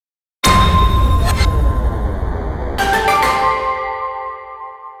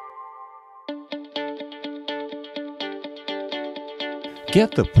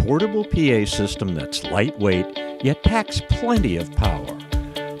Get the portable PA system that's lightweight, yet packs plenty of power.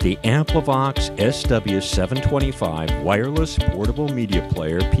 The AmpliVox SW725 wireless portable media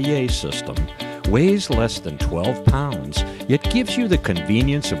player PA system weighs less than 12 pounds, yet gives you the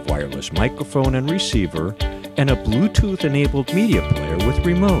convenience of wireless microphone and receiver and a Bluetooth-enabled media player with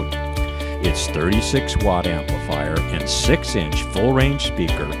remote. Its 36-watt amplifier and 6-inch full-range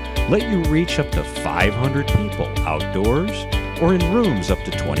speaker let you reach up to 500 people outdoors or in rooms up to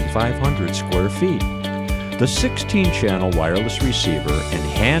 2,500 square feet. The 16-channel wireless receiver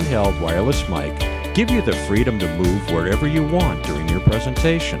and handheld wireless mic give you the freedom to move wherever you want during your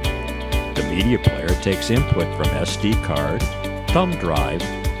presentation. The media player takes input from SD card, thumb drive,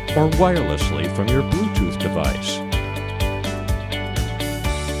 or wirelessly from your Bluetooth device.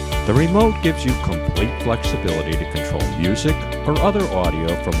 The remote gives you complete flexibility to control music or other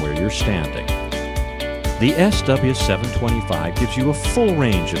audio from where you're standing. The SW725 gives you a full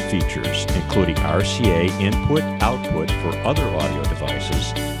range of features, including RCA input-output for other audio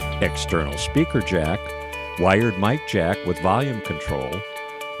devices, external speaker jack, wired mic jack with volume control,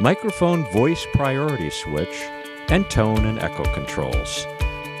 microphone voice priority switch, and tone and echo controls.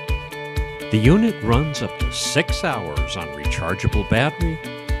 The unit runs up to 6 hours on rechargeable battery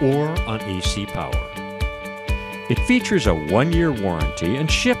or on AC power. It features a 1-year warranty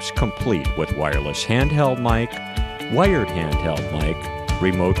and ships complete with wireless handheld mic, wired handheld mic,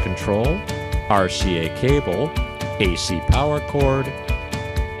 remote control, RCA cable, AC power cord,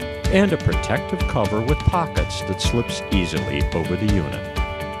 and a protective cover with pockets that slips easily over the unit.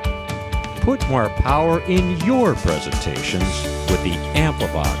 Put more power in your presentations with the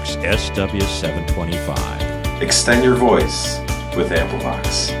AmpliVox SW725. Extend your voice with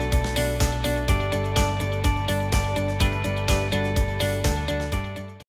AmpliVox.